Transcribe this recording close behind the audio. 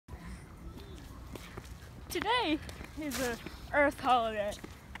Today is a Earth holiday,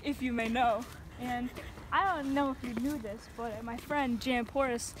 if you may know, and I don't know if you knew this, but at my friend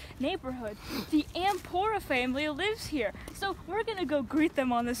Amporas neighborhood, the Ampora family lives here. So we're gonna go greet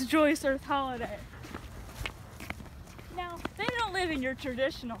them on this joyous Earth holiday. Now, they don't live in your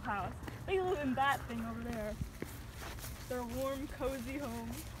traditional house. They live in that thing over there. Their warm, cozy home.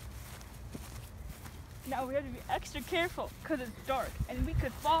 Now we have to be extra careful because it's dark and we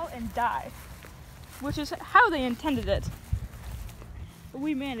could fall and die, which is how they intended it. But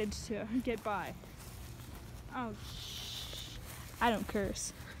we managed to get by. Oh, shh. I don't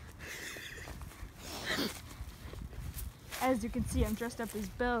curse. As you can see, I'm dressed up as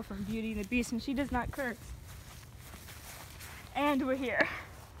Belle from Beauty and the Beast, and she does not curse. And we're here.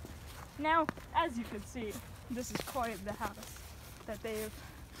 Now, as you can see, this is quite the house that they've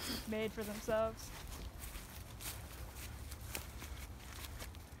made for themselves.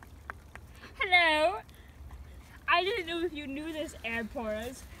 Hello! I didn't know if you knew this,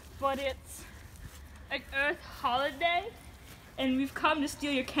 amporas, but it's an Earth holiday, and we've come to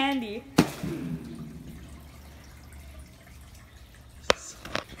steal your candy.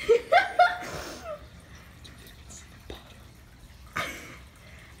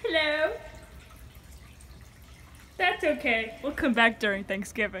 Hello? That's okay. We'll come back during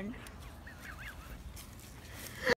Thanksgiving.